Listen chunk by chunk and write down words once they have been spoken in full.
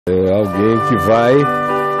Alguém que vai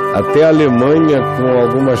até a Alemanha com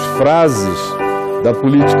algumas frases da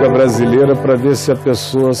política brasileira para ver se a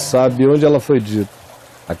pessoa sabe onde ela foi dita,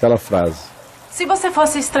 aquela frase. Se você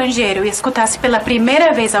fosse estrangeiro e escutasse pela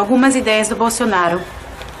primeira vez algumas ideias do Bolsonaro,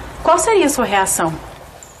 qual seria a sua reação?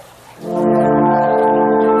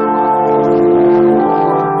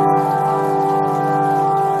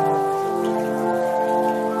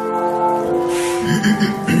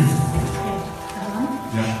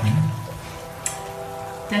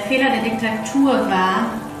 Der Fehler der Diktatur war,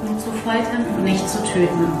 nur zu foltern und nicht zu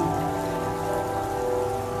töten.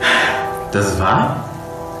 Das ist wahr?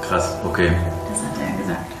 Krass, okay. Das hat er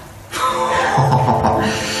gesagt.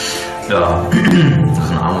 Ja, das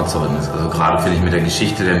ist ein Armutszeugnis. Also gerade finde ich mit der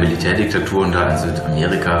Geschichte der Militärdiktaturen da in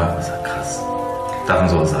Südamerika, das ist ja krass. Darf man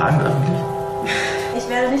sowas sagen öffentlich? Ich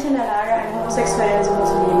wäre nicht in der Lage, einen homosexuellen Sohn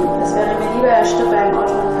zu lieben. Es wäre mir lieber, er stirbt bei einem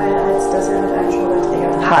Autounfall, als dass er mit einem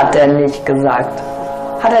Schnurrbartträger. Hat er nicht gesagt.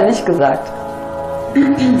 Hat er nicht gesagt.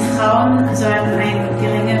 Frauen sollten ein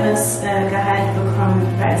geringeres Gehalt bekommen,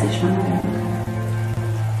 weil sie schwanger werden können.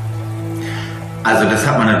 Also das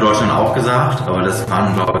hat man in Deutschland auch gesagt, aber das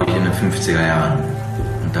waren, glaube ich, in den 50er Jahren.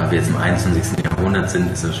 Und da wir jetzt im 21. Jahrhundert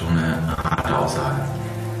sind, ist das schon eine harte Aussage.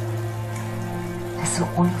 Das ist so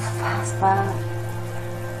unfassbar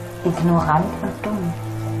ignorant und dumm.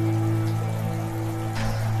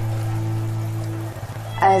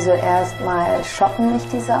 Also erstmal schocken mich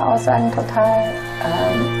diese Aussagen total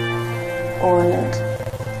und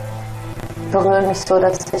berühren mich so,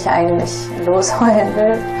 dass ich eigentlich losheulen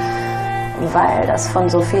will, weil das von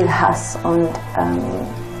so viel Hass und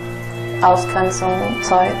Ausgrenzung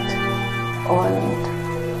zeugt. Und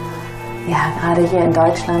ja, gerade hier in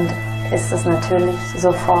Deutschland ist es natürlich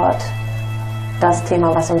sofort das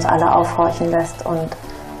Thema, was uns alle aufhorchen lässt und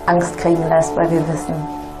Angst kriegen lässt, weil wir wissen,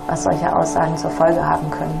 was solche Aussagen zur Folge haben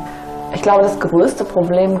können. Ich glaube, das größte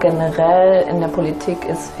Problem generell in der Politik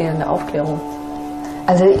ist fehlende Aufklärung.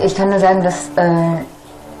 Also ich kann nur sagen, dass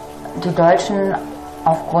die Deutschen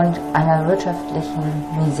aufgrund einer wirtschaftlichen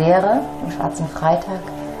Misere, im Schwarzen Freitag,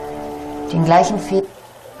 den gleichen Fehler...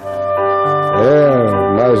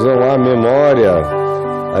 Mas não há memória.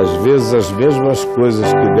 Às vezes as mesmas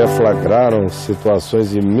coisas que deflagraram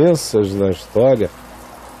situações imensas na história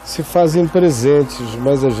se fazem presentes,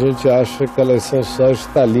 mas a gente acha que elas são só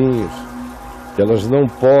estalinhos, que elas não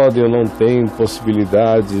podem ou não têm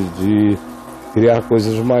possibilidade de criar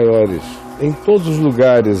coisas maiores. Em todos os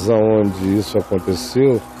lugares onde isso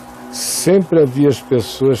aconteceu, sempre havia as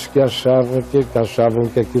pessoas que achavam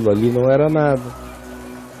que aquilo ali não era nada.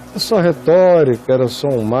 Era só retórica, era só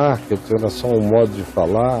um marketing, era só um modo de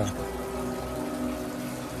falar.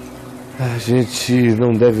 A gente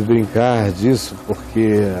não deve brincar disso,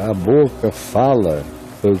 porque a boca fala,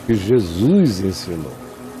 foi o que Jesus ensinou.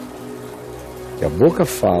 Que a boca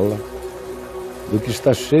fala do que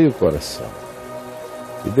está cheio o coração.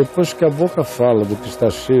 E depois que a boca fala do que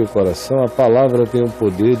está cheio o coração, a palavra tem o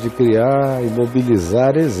poder de criar e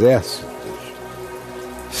mobilizar exércitos,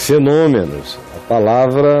 fenômenos. A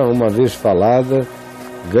palavra, uma vez falada,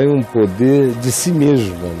 ganha um poder de si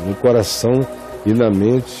mesma no coração e na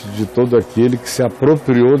mente de todo aquele que se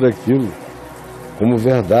apropriou daquilo como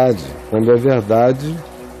verdade. Quando é verdade,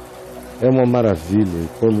 é uma maravilha. E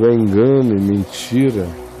quando é engano e mentira,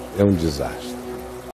 é um desastre.